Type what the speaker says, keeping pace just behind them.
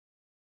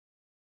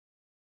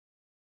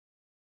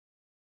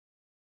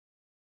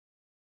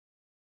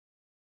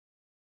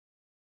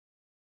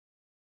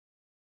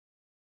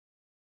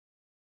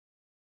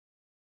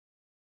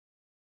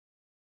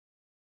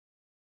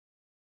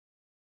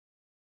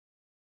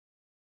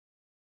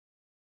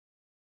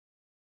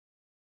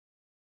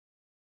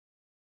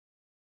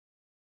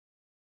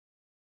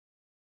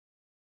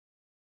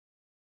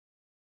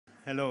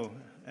Hello,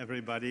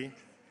 everybody.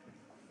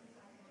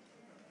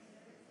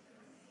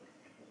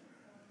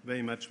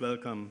 Very much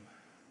welcome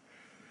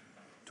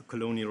to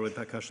Colonial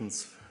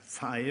Repercussions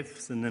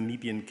 5, the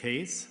Namibian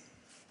case.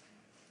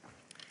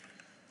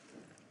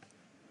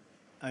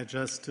 I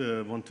just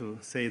want to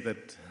say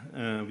that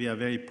we are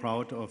very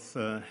proud of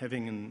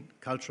having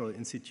a cultural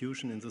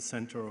institution in the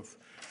center of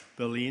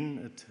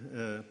Berlin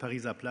at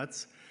Pariser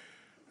Platz,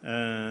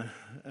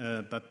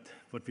 but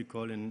what we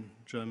call in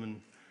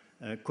German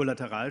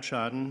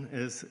Kollateralschaden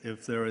is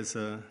if there is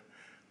a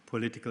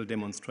political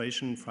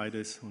demonstration,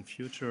 Fridays for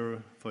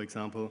Future, for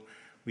example,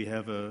 we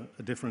have a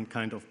different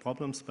kind of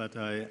problems, but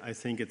I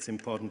think it's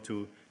important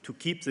to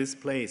keep this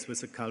place with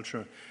the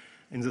culture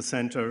in the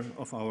center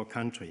of our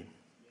country.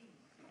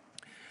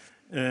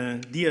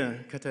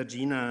 Dear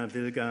Katarzyna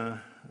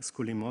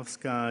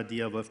Wielga-Skolimowska,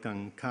 dear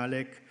Wolfgang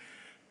Kaleck,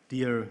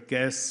 dear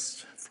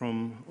guests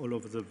from all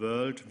over the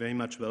world, very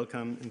much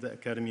welcome in the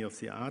Academy of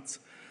the Arts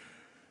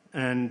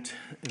and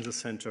in the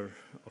center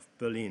of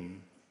Berlin.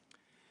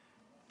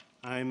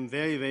 I'm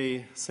very,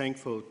 very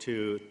thankful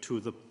to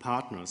the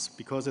partners,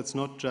 because it's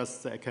not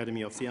just the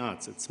Academy of the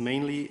Arts, it's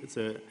mainly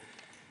the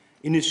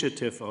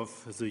initiative of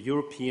the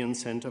European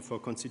Center for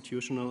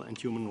Constitutional and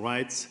Human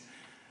Rights,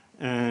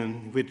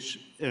 which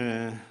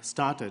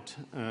started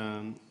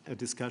a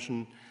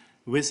discussion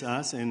with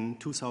us in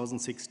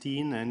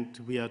 2016, and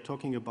we are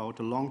talking about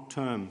a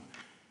long-term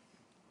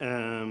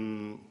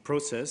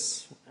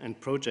process and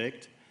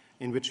project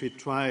in which we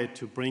try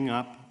to bring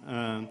up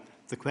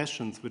the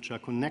questions which are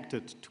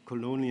connected to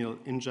colonial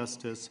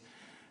injustice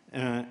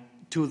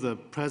to the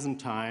present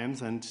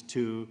times, and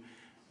to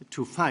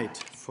fight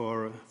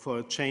for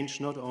a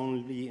change not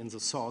only in the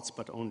thoughts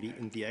but only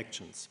in the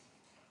actions.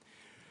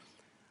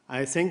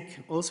 I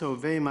thank also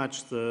very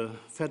much the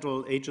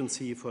Federal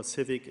Agency for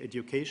Civic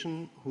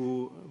Education,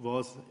 who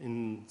was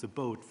in the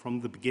boat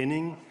from the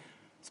beginning,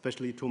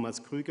 especially Thomas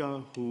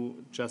Krüger,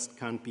 who just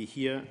can't be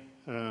here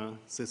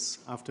this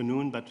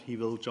afternoon, but he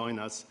will join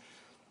us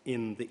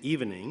in the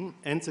evening,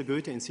 and the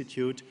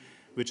Goethe-Institut,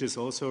 which is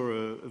also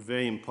a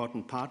very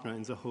important partner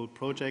in the whole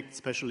project,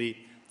 especially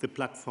the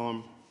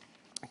platform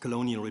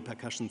Colonial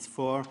Repercussions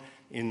 4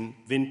 in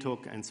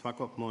Windhoek and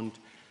Swakopmund.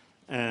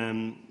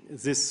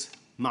 This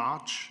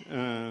march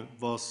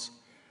was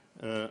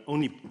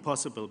only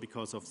possible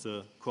because of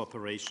the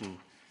cooperation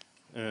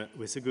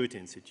with the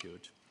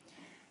Goethe-Institut.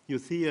 You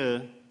see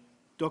a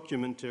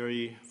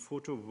documentary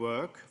photo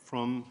work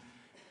from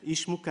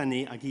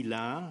Ishmukane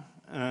Aguilar,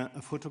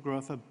 a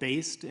photographer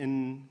based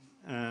in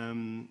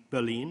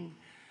Berlin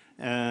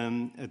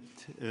at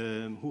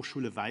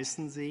Hochschule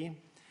Weißensee.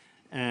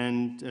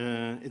 And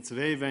it's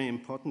very, very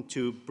important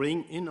to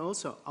bring in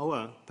also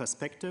our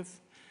perspective,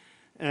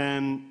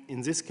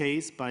 in this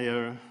case by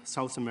a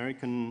South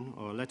American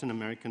or Latin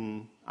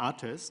American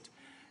artist.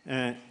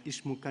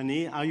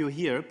 Ishmukane, are you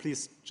here?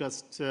 Please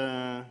just,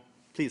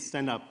 please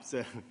stand up.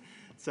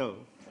 So,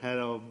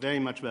 hello, very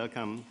much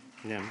welcome.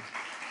 Yeah.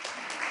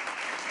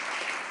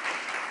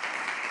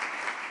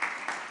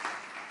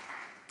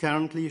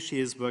 Currently,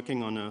 she is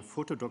working on a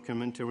photo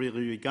documentary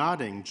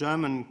regarding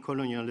German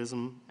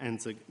colonialism and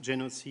the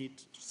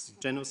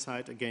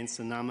genocide against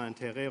the Nama and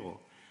Herero.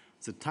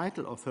 The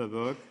title of her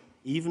work,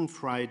 Even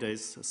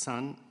Friday's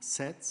Sun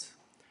Sets,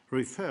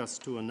 refers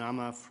to a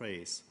Nama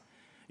phrase.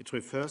 It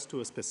refers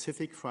to a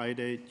specific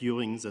Friday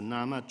during the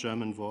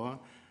Nama-German War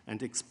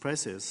and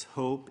expresses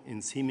hope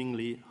in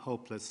seemingly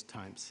hopeless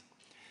times.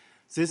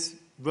 This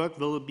work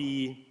will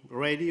be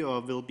ready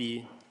or will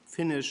be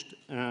finished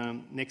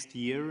next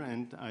year,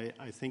 and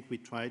I think we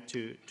try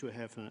to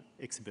have an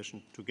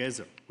exhibition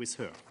together with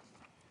her.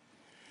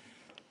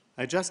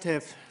 I just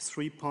have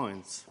 3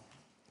 points.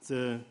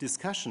 The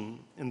discussion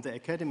in the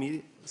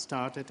Academy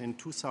started in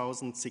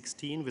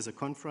 2016 with a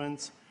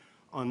conference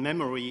on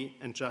memory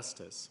and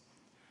justice.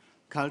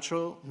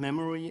 Cultural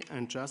memory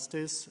and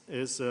justice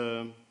is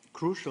a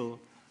crucial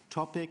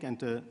topic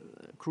and a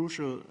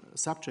crucial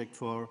subject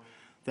for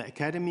the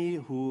Academy,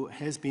 who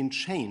has been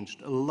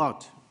changed a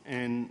lot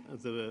in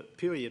the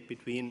period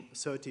between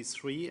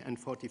 33 and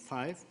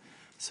 45,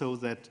 so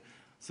that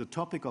the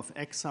topic of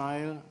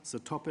exile, the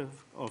topic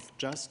of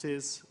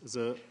justice,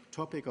 the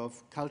topic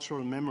of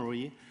cultural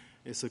memory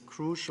is a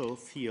crucial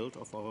field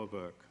of our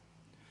work.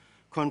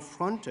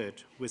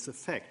 Confronted with the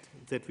fact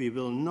that we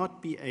will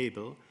not be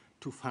able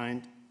to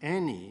find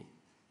any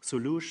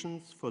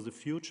solutions for the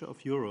future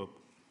of Europe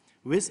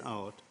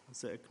without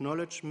the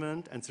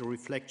acknowledgement and the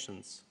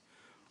reflections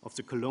of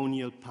the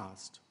colonial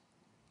past,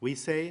 we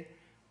say,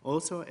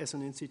 also as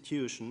an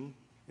institution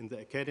in the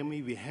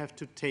Academy, we have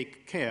to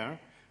take care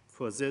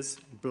for this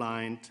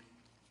blind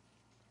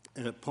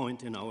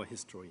point in our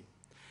history.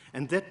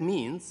 And that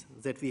means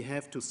that we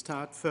have to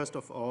start, first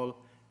of all,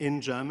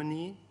 in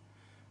Germany.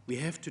 We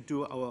have to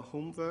do our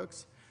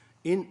homeworks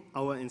in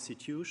our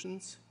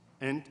institutions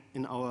and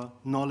in our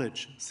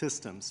knowledge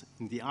systems,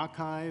 in the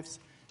archives,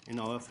 in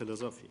our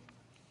philosophy.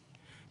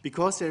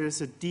 Because there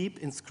is a deep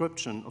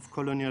inscription of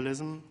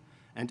colonialism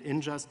and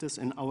injustice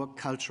in our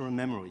cultural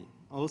memory,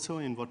 also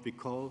in what we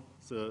call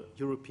the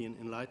European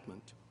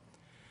Enlightenment.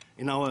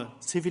 in our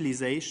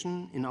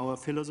civilization, in our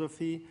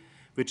philosophy,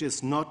 which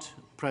is not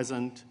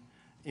present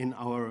in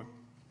our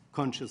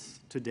conscious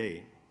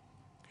today.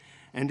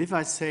 And if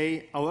I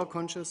say our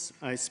conscious,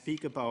 I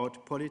speak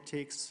about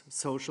politics,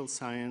 social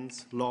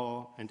science,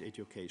 law, and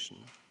education.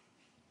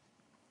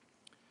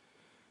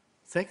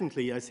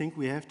 Secondly, I think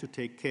we have to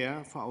take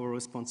care for our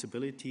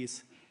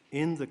responsibilities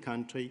in the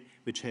country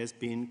which has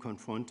been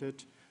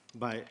confronted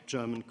by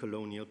German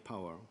colonial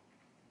power.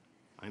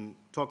 I'm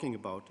talking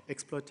about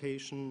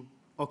exploitation,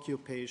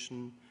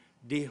 occupation,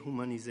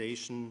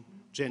 dehumanization,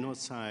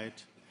 genocide,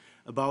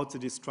 about the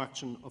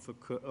destruction of a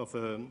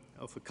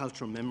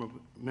cultural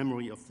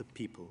memory of the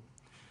people.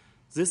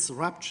 This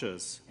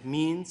ruptures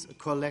means a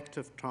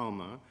collective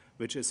trauma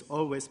which is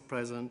always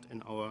present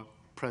in our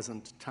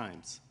present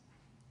times,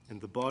 in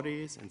the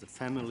bodies, in the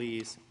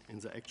families, in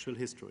the actual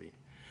history.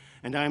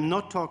 And I'm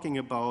not talking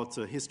about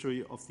the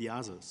history of the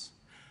others.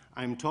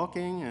 I'm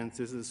talking, and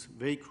this is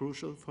very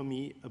crucial for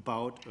me,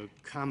 about a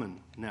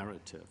common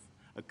narrative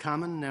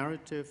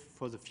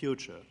for the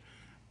future.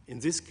 In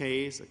this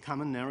case, a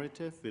common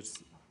narrative which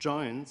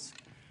joins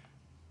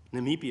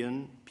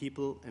Namibian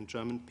people and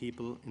German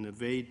people in a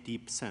very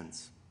deep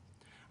sense.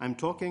 I'm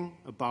talking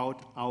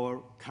about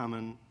our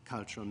common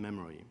cultural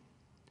memory.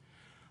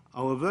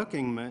 Our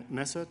working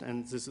method,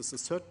 and this is the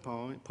third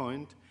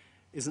point,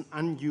 is an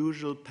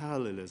unusual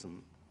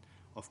parallelism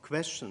of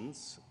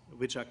questions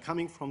which are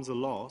coming from the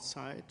law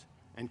side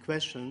and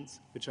questions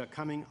which are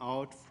coming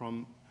out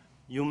from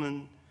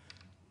human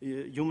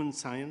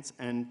science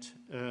and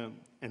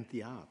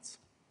the arts.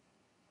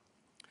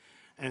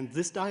 And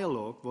this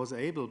dialogue was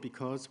able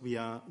because we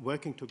are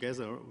working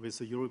together with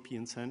the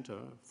European Center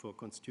for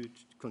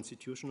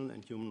Constitutional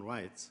and Human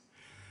Rights.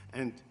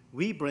 And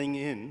we bring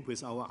in,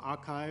 with our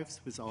archives,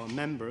 with our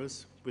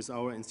members, with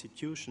our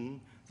institution,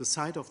 the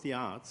side of the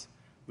arts,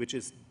 which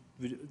is,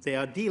 they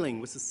are dealing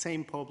with the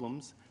same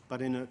problems,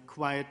 but in a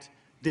quite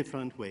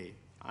different way.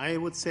 I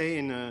would say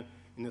in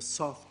a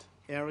soft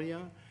area,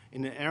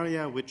 in an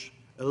area which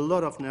a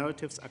lot of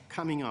narratives are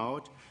coming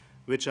out,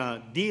 which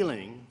are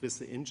dealing with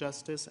the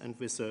injustice and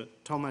with the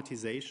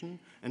traumatization,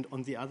 and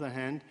on the other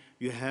hand,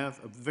 you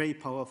have a very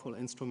powerful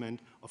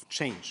instrument of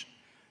change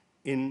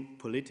in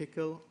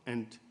political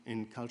and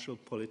in cultural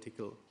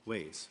political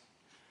ways.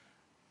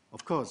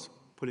 Of course,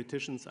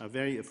 politicians are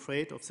very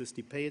afraid of these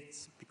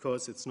debates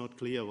because it's not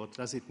clear what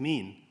does it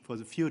mean for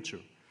the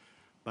future.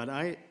 But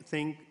I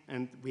think,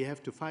 and we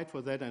have to fight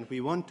for that, and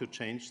we want to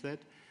change that,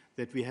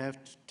 that we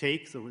have to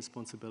take the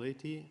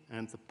responsibility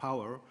and the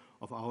power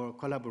of our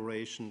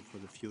collaboration for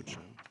the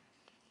future.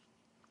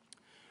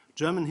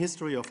 German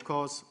history, of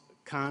course,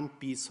 can't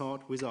be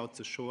thought without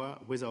the Shoah,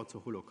 without the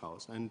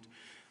Holocaust. And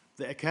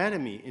the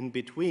Academy in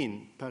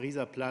between,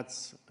 Pariser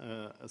Platz,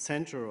 a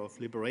center of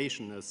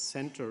liberation, a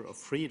center of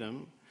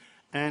freedom,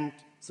 and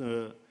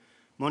the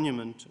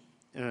monument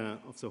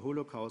of the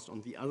Holocaust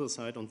on the other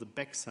side, on the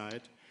back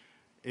side,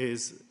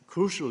 is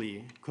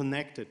crucially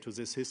connected to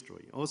this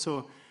history.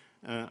 Also,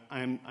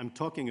 I'm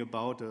talking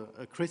about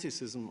a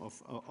criticism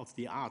of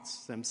the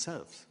arts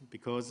themselves,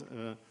 because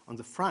on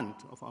the front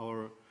of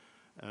our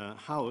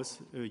house,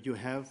 you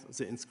have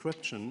the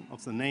inscription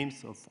of the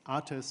names of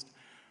artists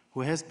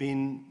who has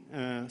been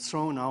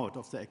thrown out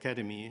of the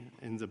academy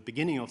in the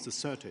beginning of the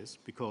 30s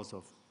because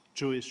of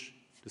Jewish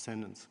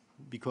descendants,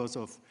 because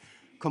of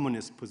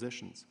communist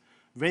positions.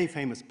 Very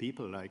famous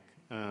people like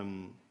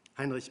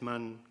Heinrich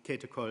Mann,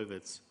 Käthe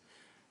Kollwitz,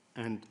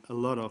 and a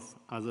lot of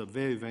other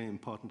very, very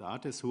important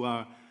artists who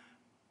are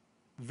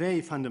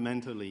very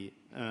fundamentally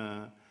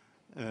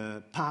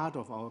part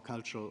of our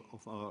culture,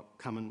 of our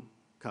common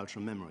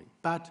cultural memory.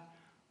 But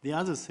the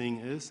other thing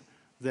is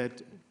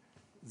that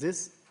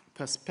this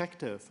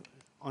perspective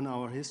on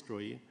our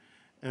history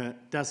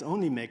does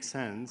only make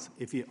sense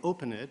if we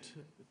open it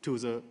to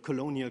the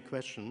colonial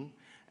question.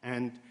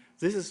 And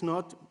this is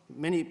not,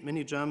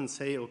 many Germans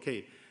say,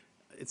 okay,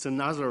 it's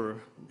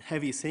another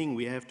heavy thing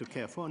we have to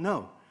care for.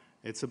 No,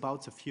 it's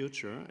about the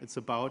future. It's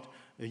about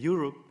a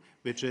Europe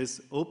which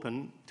is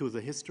open to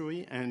the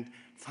history and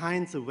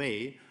finds a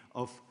way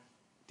of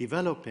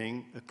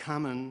developing a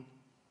common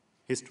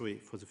history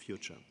for the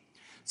future.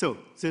 So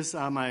these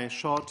are my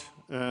short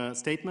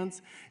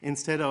statements.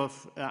 Instead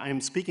of, I'm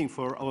speaking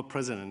for our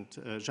president,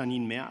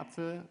 Janine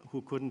Meerapfel,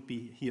 who couldn't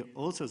be here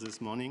also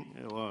this morning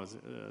or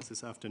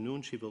this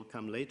afternoon. She will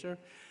come later.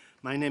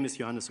 My name is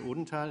Johannes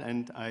Odenthal,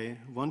 and I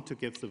want to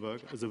give the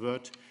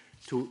word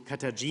to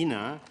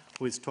Katarzyna,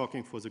 who is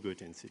talking for the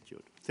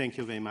Goethe-Institut. Thank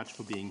you very much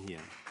for being here.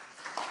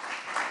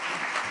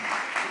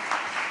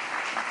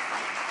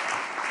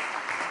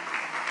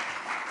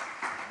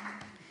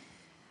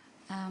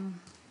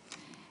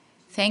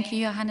 Thank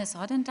you, Johannes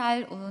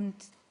Odenthal,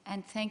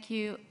 and thank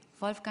you,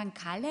 Wolfgang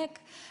Kaleck.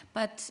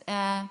 But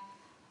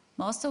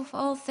most of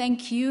all,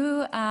 thank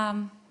you,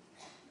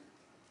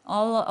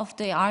 all of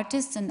the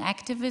artists and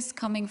activists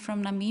coming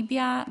from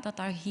Namibia that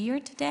are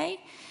here today,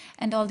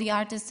 and all the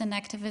artists and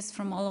activists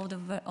from all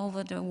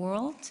over the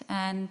world,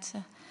 and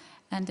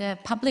the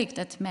public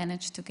that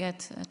managed to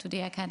get to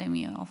the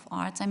Academy of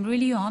Arts. I'm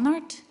really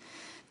honored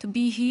to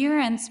be here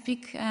and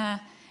speak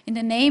in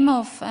the name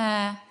of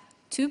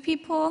two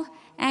people,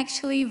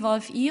 actually,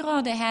 Wolf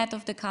Ihrer, the head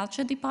of the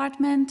culture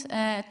department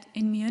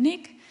in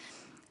Munich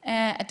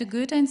at the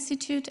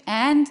Goethe-Institut,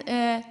 and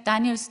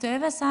Daniel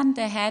Stuyvesant,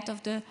 the head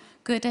of the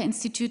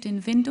Goethe-Institut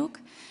in Windhoek,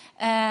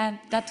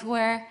 that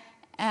were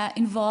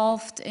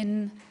involved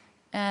in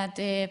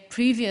the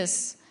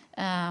previous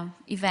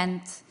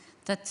event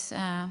that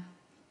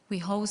we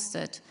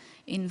hosted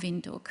in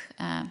Windhoek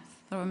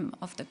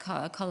of the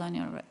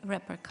Colonial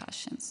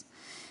Repercussions.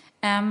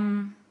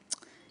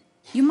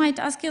 You might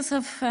ask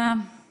yourself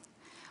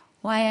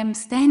why I'm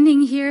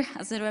standing here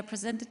as a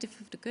representative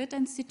of the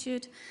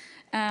Goethe-Institut.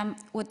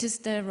 What is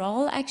the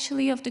role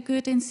actually of the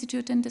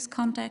Goethe-Institut in this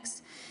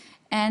context?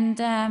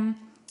 And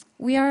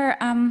we are,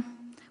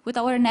 with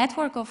our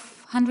network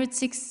of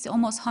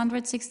almost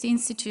 160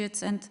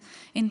 institutes and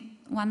in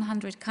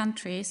 100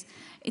 countries,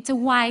 it's a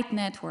wide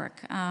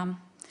network.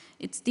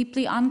 It's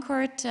deeply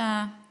anchored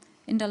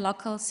in the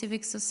local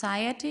civic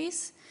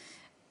societies.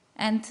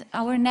 And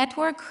our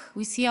network,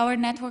 we see our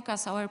network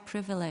as our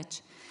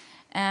privilege.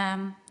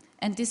 And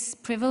this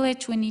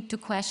privilege we need to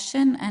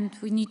question, and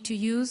we need to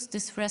use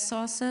these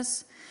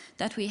resources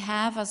that we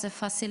have as a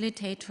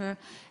facilitator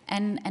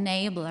and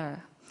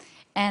enabler.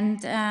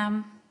 And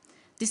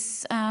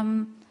this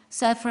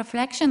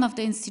self-reflection of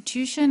the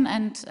institution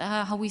and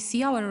how we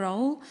see our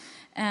role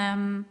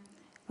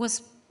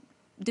was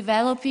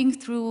developing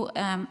through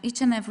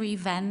each and every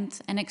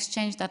event and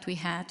exchange that we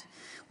had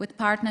with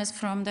partners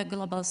from the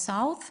Global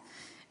South,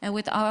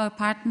 with our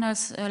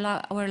partners,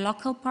 our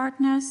local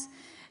partners,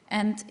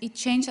 and it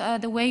changed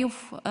the way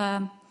of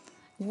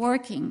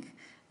working,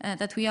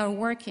 that we are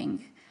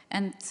working.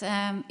 And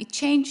it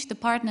changed the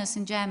partners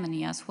in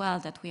Germany as well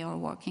that we are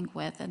working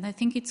with. And I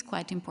think it's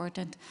quite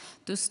important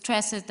to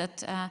stress it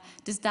that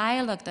this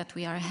dialogue that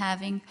we are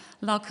having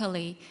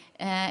locally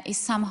is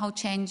somehow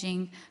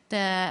changing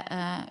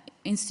the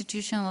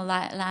institutional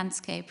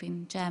landscape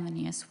in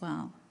Germany as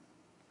well.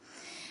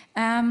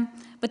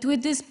 But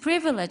with this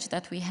privilege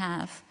that we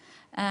have,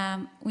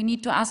 we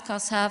need to ask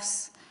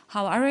ourselves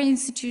how our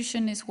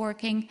institution is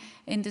working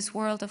in this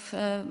world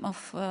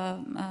of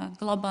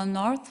global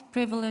north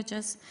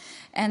privileges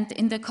and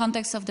in the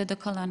context of the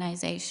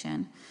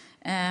decolonization.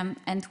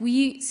 And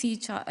we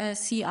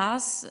see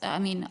us, I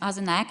mean, as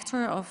an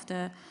actor of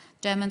the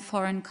German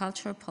foreign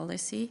culture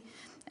policy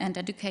and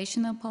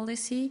educational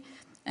policy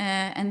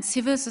and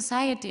civil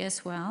society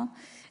as well.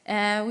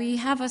 We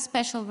have a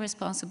special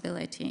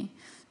responsibility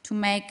to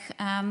make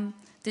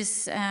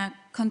this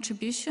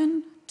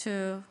contribution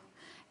to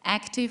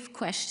active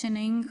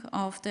questioning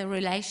of the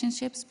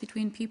relationships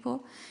between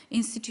people,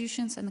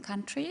 institutions, and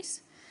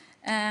countries,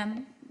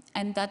 and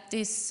that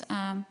these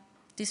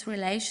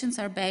relations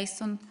are based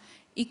on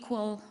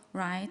equal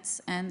rights,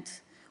 and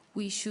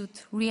we should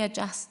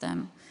readjust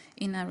them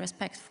in a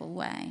respectful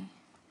way.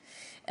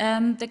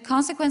 The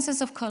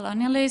consequences of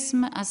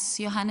colonialism, as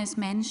Johannes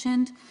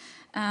mentioned,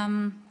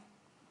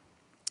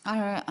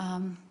 are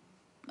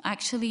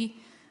actually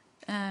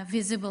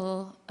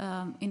visible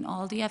in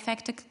all the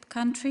affected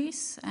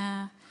countries.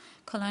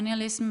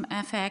 Colonialism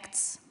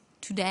affects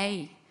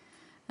today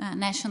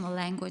national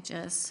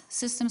languages,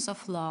 systems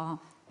of law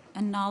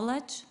and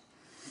knowledge,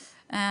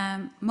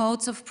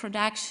 modes of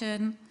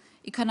production,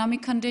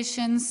 economic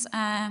conditions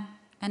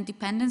and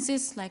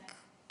dependencies like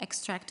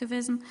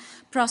extractivism,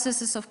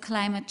 processes of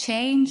climate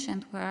change,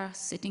 and we're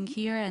sitting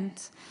here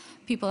and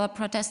people are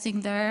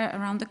protesting there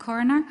around the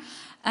corner.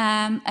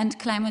 And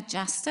climate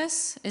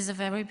justice is a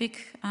very big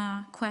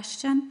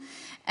question.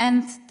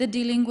 And the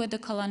dealing with the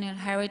colonial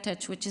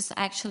heritage, which is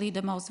actually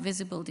the most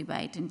visible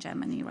debate in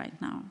Germany right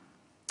now.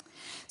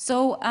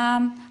 So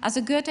as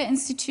a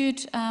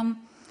Goethe-Institut,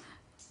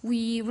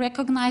 we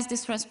recognize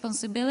this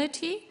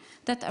responsibility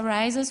that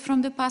arises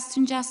from the past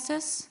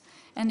injustice.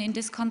 And in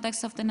this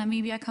context of the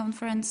Namibia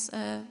conference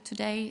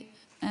today,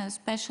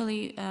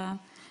 especially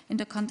in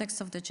the context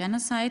of the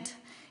genocide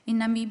in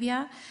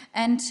Namibia,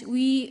 and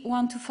we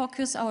want to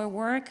focus our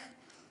work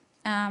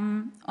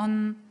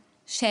on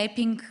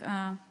shaping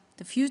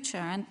the future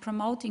and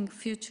promoting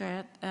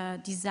future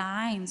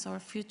designs or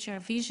future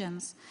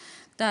visions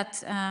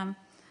that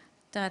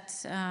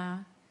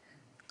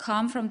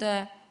come from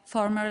the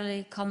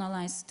formerly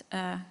colonized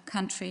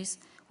countries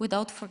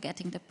without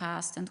forgetting the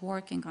past and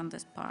working on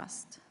this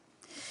past.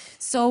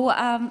 So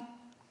how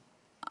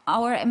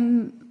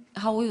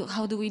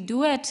do we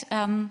do it?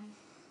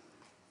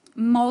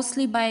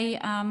 Mostly by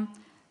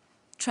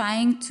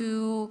trying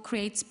to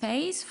create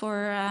space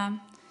for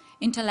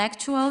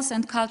intellectuals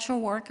and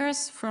cultural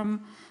workers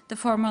from the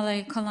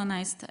formerly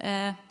colonized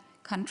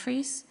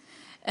countries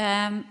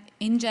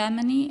in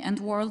Germany and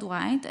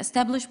worldwide,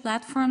 establish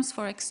platforms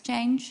for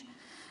exchange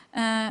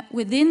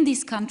within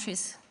these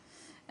countries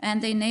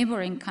and the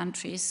neighboring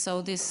countries.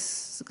 So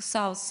this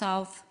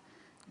South-South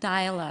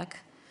dialogue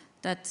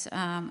that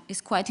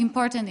is quite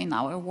important in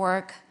our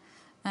work,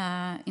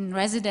 in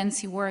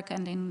residency work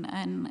and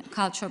in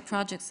cultural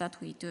projects that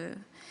we do.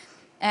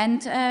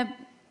 And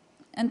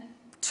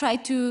try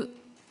to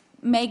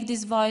make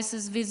these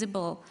voices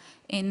visible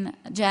in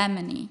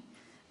Germany.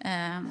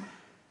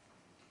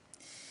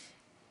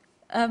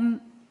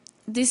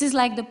 This is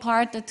like the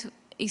part that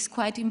is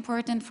quite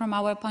important from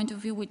our point of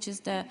view, which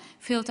is the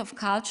field of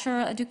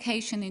cultural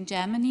education in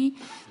Germany,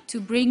 to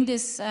bring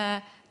this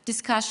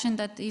discussion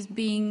that is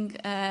being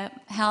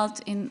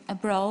held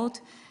abroad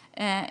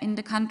in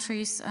the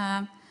countries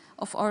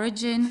of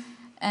origin,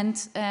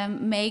 and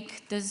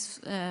make this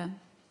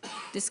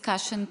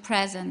discussion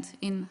present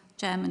in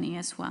Germany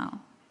as well.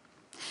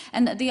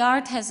 And the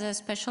art has a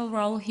special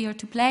role here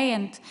to play,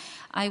 and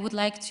I would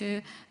like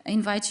to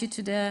invite you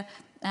to the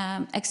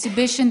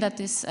exhibition that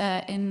is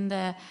in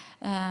the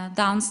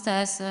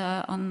downstairs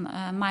on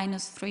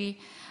 -3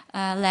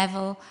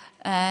 level,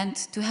 and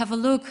to have a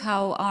look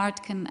how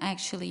art can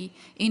actually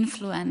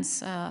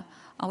influence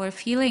our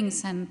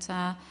feelings and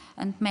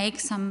make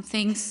some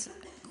things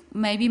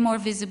maybe more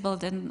visible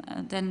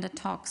than the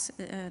talks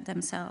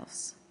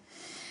themselves.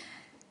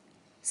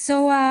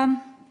 So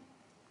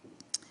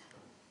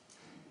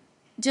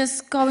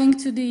just going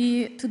to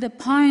the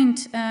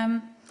point,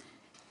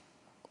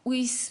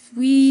 we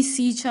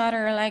see each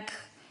other like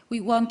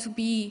we want to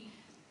be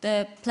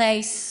the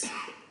place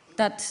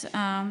that,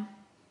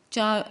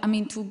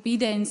 to be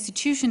the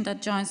institution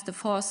that joins the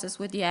forces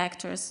with the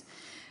actors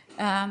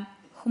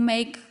who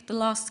make the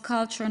lost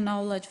culture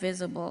knowledge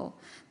visible,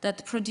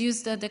 that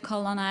produce the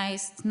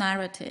decolonized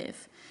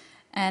narrative,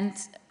 and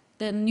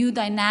the new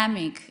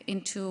dynamic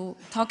into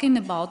talking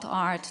about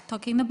art,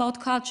 talking about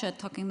culture,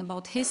 talking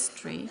about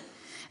history,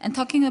 and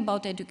talking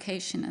about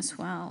education as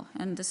well,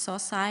 and the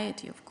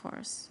society, of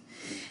course.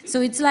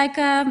 So it's like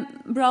a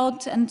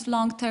broad and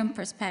long-term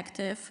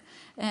perspective.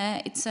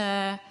 It's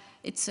a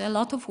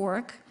lot of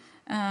work.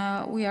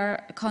 We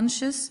are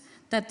conscious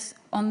that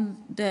on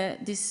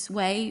this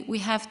way we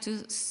have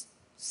to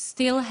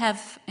still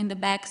have in the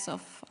backs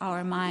of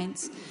our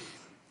minds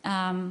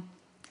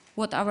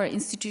what our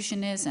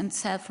institution is, and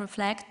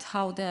self-reflect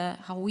how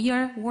we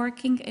are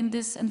working in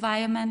this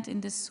environment,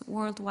 in this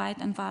worldwide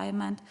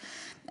environment,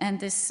 and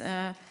this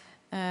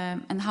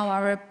and how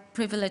our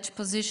privileged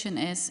position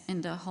is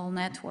in the whole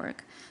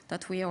network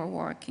that we are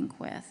working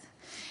with.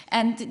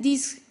 And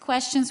these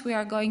questions we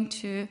are going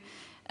to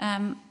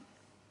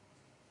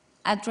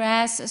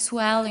address as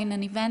well in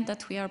an event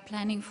that we are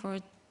planning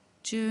for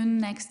June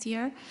next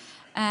year.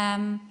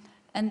 And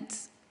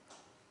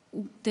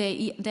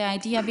the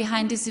idea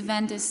behind this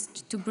event is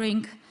to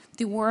bring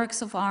the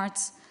works of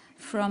arts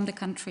from the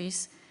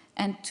countries,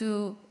 and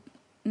to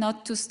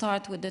not to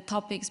start with the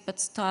topics, but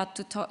start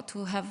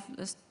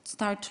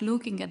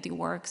looking at the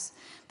works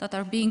that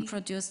are being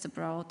produced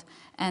abroad,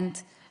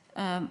 and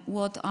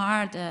what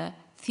are the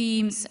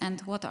themes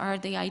and what are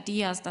the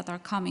ideas that are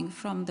coming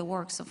from the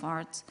works of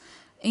art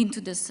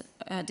into this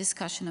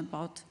discussion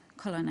about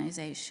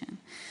colonization.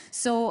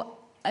 So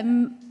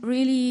I'm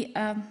really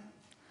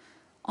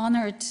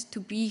honored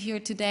to be here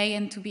today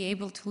and to be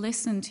able to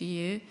listen to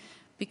you,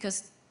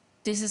 because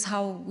this is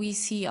how we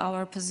see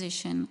our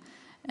position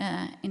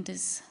in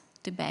this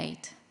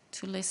debate,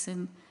 to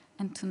listen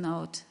and to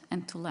note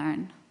and to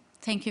learn.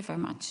 Thank you very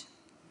much.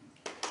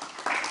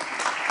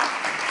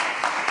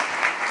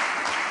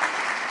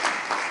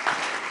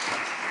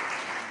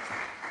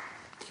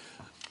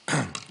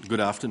 Good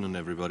afternoon,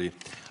 everybody.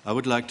 I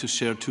would like to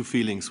share two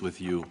feelings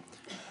with you,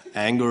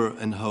 anger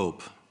and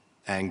hope.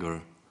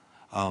 Anger.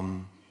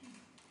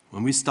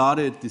 When we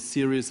started this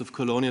series of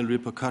Colonial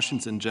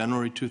Repercussions in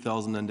January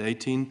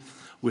 2018,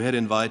 we had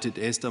invited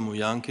Esther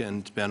Muyanke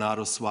and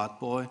Bernardo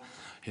Swartboy,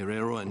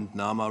 Herero and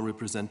Nama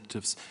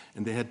representatives,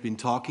 and they had been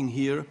talking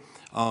here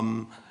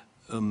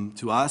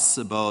to us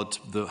about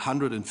the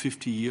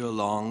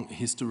 150-year-long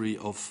history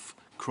of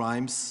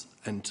crimes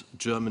and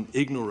German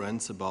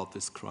ignorance about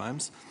these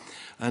crimes.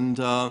 And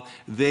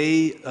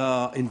they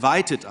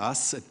invited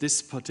us at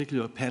this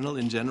particular panel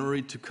in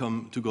January to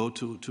go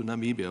to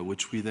Namibia,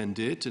 which we then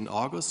did in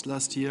August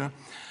last year.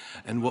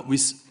 And what we,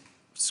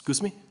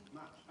 excuse me?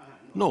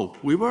 No,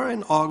 we were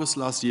in August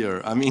last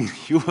year. I mean,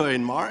 you were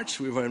in March,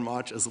 we were in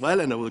March as well,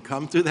 and I will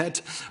come to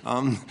that.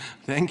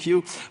 Thank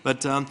you.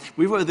 But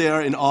we were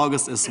there in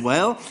August as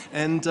well,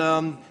 and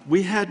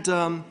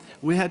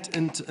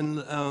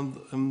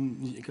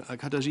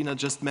Katarzyna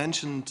just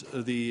mentioned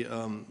the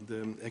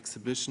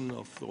exhibition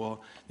or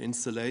the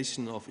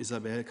installation of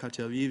Isabel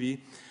Katjavivi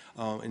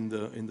in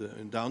the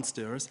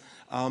downstairs.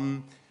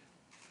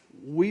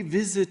 We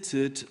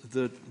visited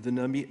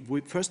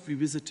first we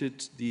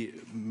visited the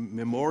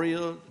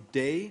Memorial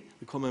Day,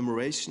 the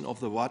commemoration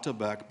of the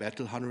Waterberg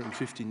battle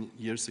 115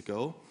 years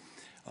ago.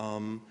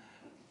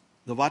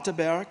 The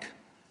Waterberg,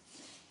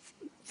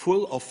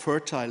 full of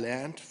fertile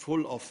land,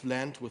 full of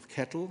land with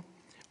cattle,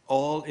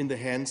 all in the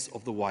hands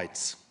of the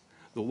whites.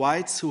 The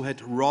whites who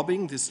had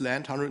robbing this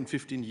land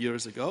 115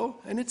 years ago,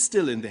 and it's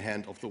still in the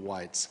hand of the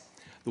whites.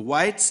 The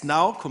whites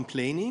now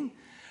complaining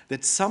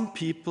that some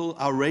people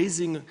are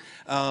raising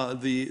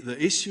the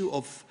issue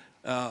of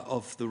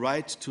of the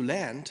right to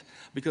land,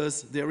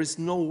 because there is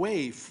no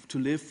way to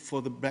live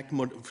for the black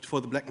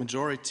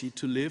majority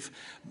to live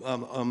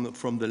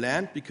from the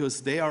land,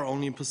 because they are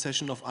only in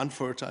possession of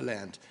unfertile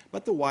land.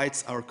 But the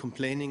whites are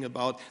complaining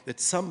about that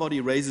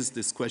somebody raises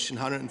this question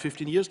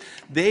 115 years.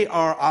 They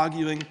are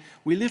arguing,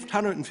 we lived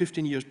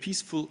 115 years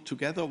peaceful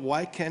together,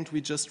 why can't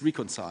we just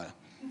reconcile?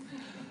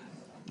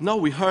 No,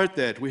 we heard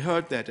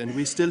that, and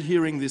we're still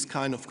hearing this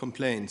kind of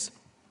complaints.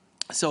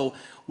 So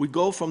we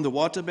go from the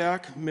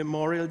Waterberg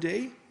Memorial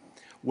Day,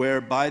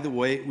 where, by the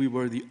way, we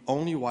were the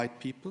only white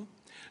people.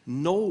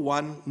 No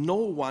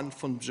one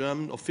from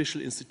German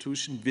official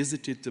institution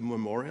visited the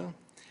memorial.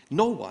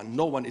 No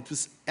one. It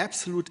was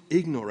absolute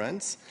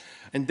ignorance.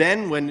 And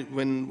then when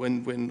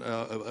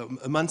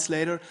a month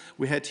later,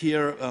 we had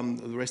here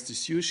the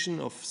restitution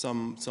of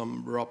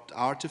some robbed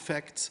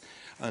artifacts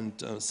and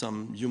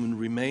some human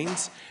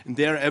remains, and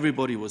there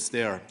everybody was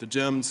there. The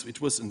Germans,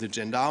 it was in the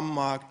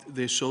Gendarmenmarkt,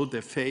 they showed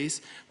their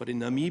face, but in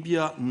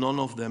Namibia, none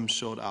of them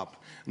showed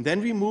up. And then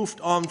we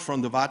moved on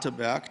from the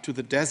Waterberg to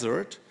the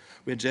desert,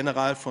 where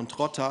General von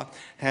Trotta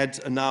had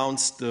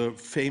announced the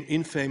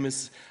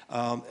infamous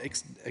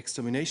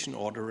extermination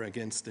order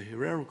against the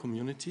Herero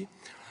community.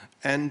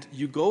 And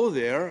you go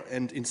there,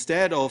 and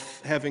instead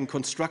of having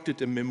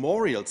constructed a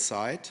memorial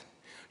site,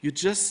 you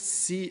just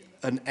see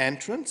an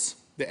entrance,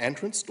 the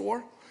entrance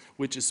door,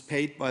 which is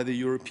paid by the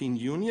European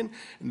Union,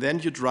 and then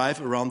you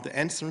drive around the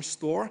entrance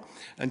door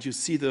and you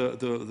see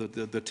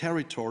the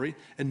territory,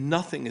 and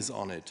nothing is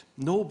on it.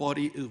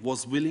 Nobody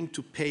was willing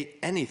to pay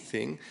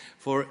anything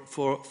for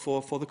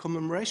the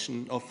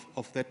commemoration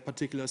of that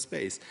particular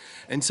space.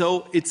 And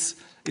so it's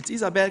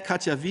Isabel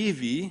Katja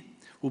Vivi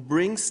who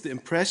brings the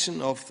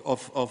impression of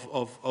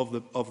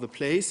the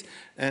place.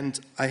 And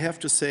I have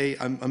to say,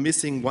 I'm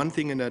missing one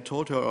thing, and I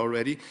told her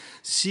already.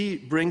 She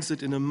brings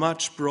it in a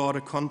much broader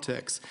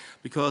context,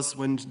 because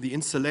when the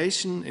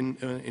installation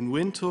in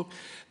Windhoek,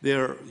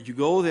 there you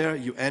go there,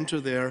 you enter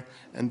there,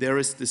 and there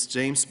is this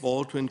James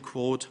Baldwin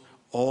quote,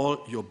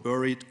 "All your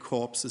buried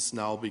corpses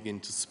now begin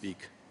to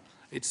speak."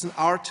 It's an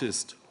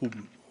artist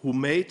who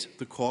made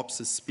the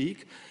corpses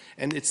speak,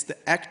 and it's the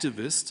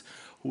activist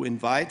who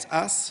invites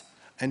us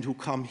and who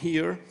come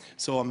here.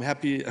 So I'm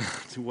happy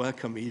to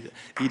welcome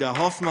Ida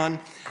Hoffmann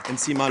and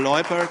Sima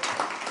Leupert.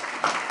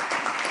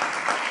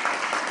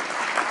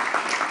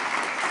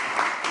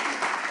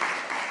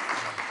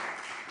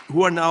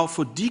 Who are now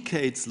for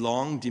decades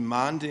long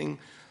demanding,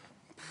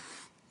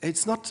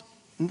 it's not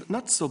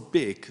so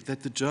big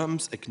that the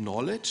Germans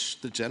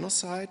acknowledge the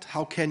genocide.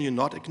 How can you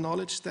not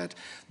acknowledge that?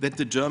 That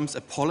the Germans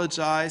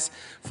apologize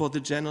for the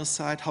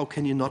genocide. How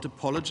can you not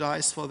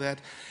apologize for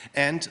that?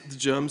 And the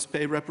Germans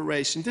pay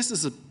reparation. This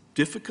is a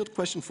difficult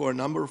question for a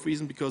number of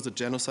reasons, because the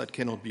genocide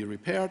cannot be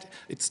repaired.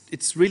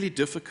 It's really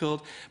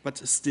difficult, but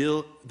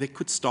still they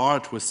could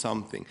start with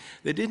something.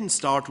 They didn't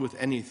start with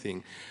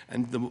anything.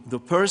 And the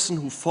person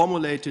who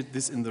formulated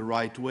this in the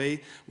right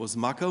way was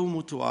Makau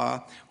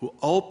Mutua, who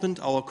opened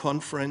our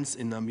conference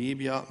in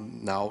Namibia,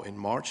 now in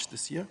March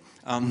this year.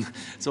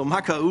 So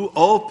Makau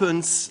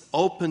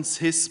opens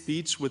his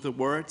speech with the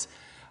words,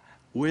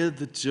 "Will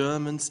the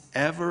Germans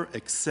ever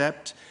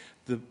accept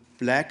the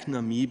black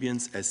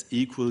Namibians as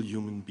equal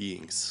human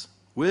beings?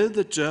 Will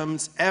the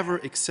Germans ever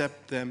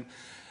accept them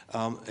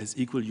as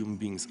equal human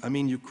beings?" I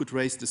mean, you could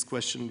raise this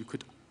question, you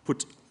could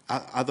put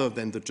other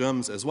than the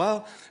Germans as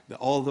well,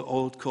 all the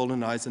old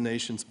colonizer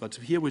nations, but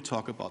here we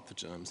talk about the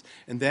Germans.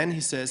 And then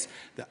he says,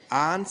 the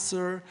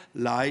answer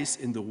lies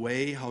in the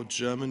way how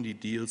Germany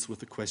deals with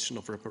the question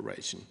of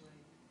reparation.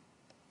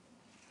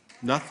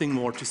 Nothing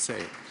more to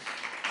say.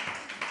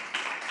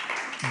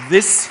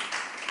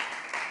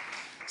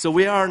 So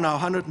we are now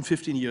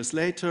 115 years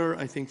later,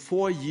 I think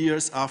 4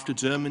 years after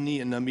Germany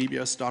and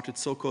Namibia started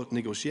so-called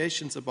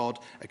negotiations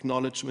about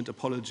acknowledgement,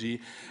 apology,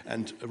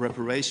 and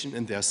reparation,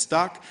 and they're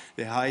stuck.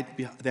 They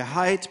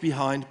hide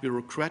behind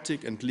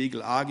bureaucratic and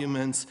legal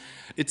arguments.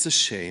 It's a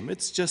shame.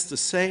 It's just the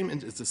same,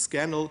 and it's a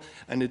scandal,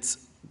 and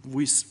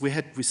we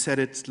said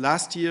it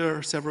last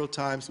year several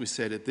times, we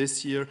said it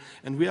this year,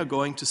 and we are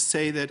going to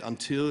say that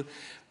until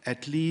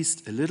at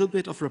least a little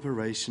bit of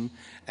reparation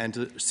and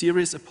a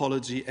serious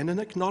apology and an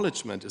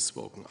acknowledgement is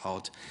spoken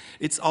out.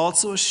 It's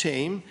also a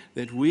shame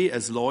that we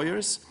as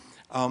lawyers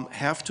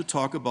have to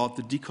talk about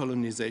the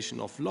decolonization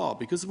of law,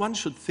 because one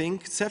should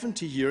think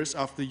 70 years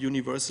after the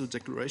Universal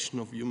Declaration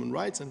of Human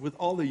Rights and with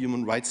all the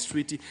Human Rights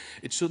Treaty,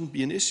 it shouldn't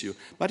be an issue.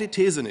 But it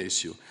is an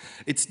issue.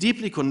 It's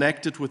deeply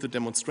connected with the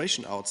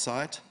demonstration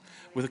outside,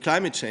 with the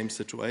climate change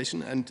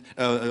situation and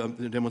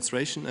the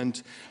demonstration,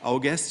 and our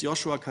guests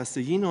Joshua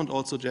Castellino and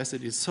also Jesse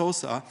de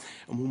Sousa,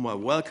 whom I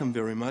welcome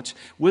very much,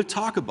 will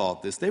talk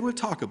about this. They will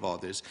talk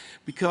about this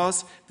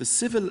because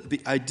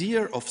the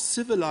idea of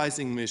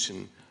civilizing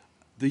mission,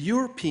 the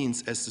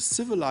Europeans as the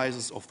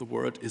civilizers of the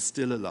world, is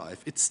still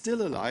alive. It's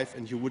still alive,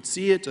 and you would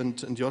see it,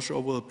 and Joshua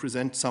will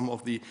present some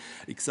of the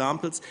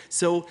examples.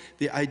 So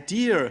the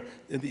idea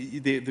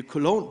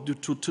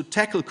to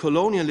tackle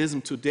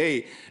colonialism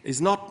today is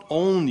not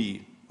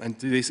only and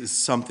this is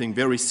something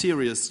very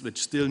serious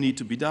which still need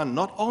to be done,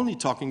 not only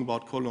talking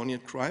about colonial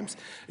crimes,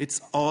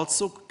 it's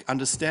also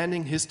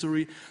understanding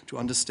history to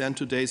understand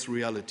today's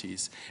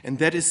realities. And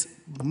that is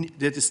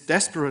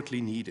desperately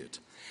needed.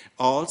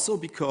 Also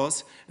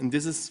because, and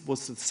this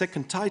was the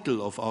second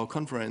title of our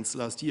conference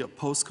last year,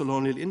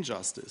 post-colonial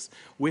injustice.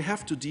 We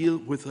have to deal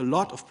with a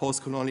lot of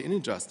post-colonial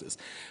injustice.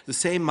 The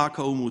same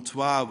Makao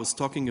Mutwa was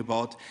talking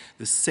about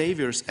the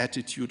savior's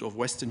attitude of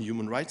Western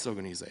human rights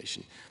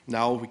organizations.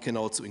 Now we can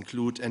also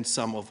include and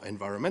some of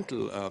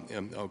environmental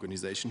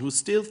organizations who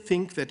still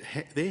think that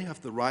they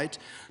have the right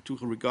to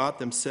regard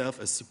themselves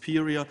as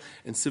superior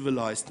and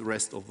civilize the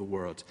rest of the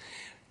world.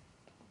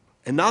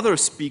 Another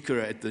speaker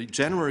at the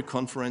January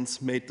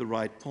conference made the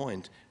right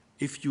point.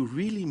 If you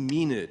really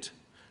mean it,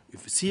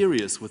 if you're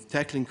serious with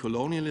tackling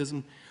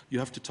colonialism, you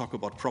have to talk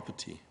about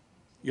property.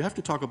 You have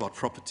to talk about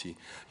property.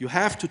 You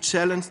have to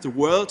challenge the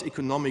world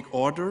economic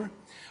order,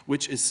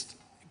 which is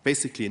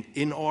basically an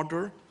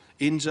in-order,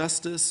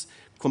 injustice,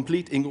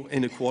 complete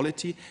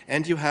inequality,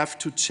 and you have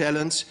to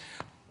challenge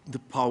the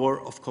power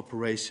of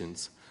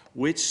corporations,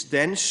 which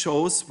then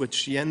shows,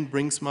 which then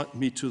brings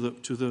me to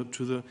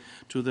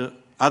the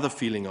other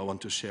feeling I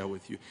want to share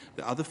with you.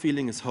 The other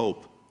feeling is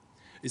hope.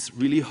 It's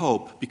really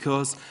hope,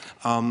 because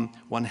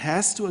one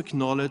has to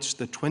acknowledge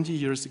that 20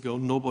 years ago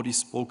nobody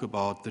spoke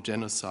about the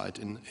genocide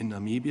in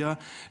Namibia,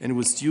 and it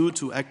was due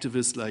to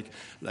activists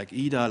like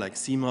Ida, like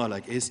Sima,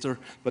 like Esther,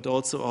 but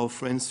also our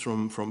friends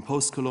from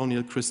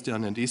post-colonial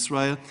Christian and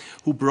Israel,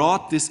 who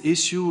brought this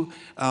issue,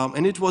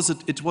 and it was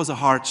a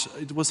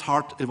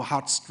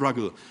hard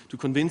struggle to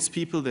convince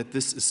people that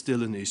this is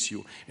still an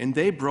issue, and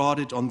they brought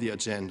it on the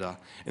agenda,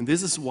 and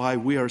this is why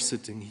we are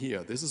sitting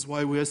here. This is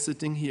why we are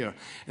sitting here,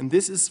 and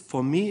this is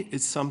for me,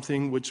 it's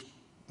something which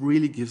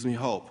really gives me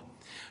hope.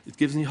 It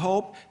gives me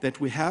hope that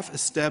we have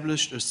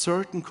established a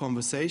certain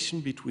conversation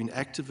between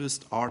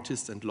activists,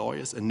 artists, and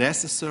lawyers, a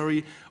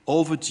necessary,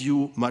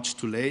 overdue, much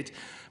too late,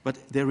 but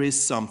there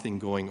is something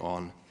going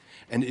on.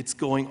 And it's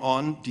going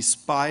on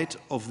despite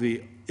of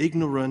the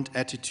ignorant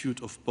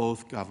attitude of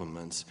both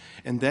governments.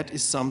 And that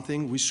is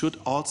something we should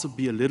also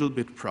be a little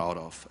bit proud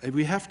of. And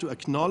we have to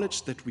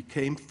acknowledge that we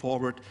came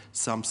forward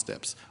some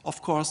steps.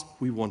 Of course,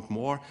 we want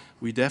more.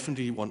 We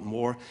definitely want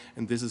more.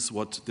 And this is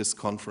what this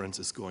conference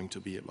is going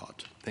to be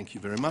about. Thank you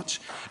very much.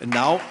 And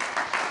now,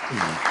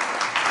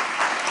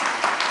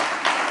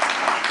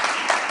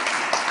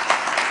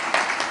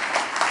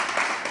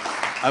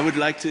 I would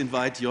like to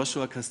invite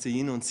Joshua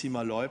Castellino and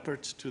Sima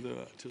Leupert to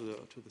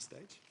the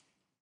stage.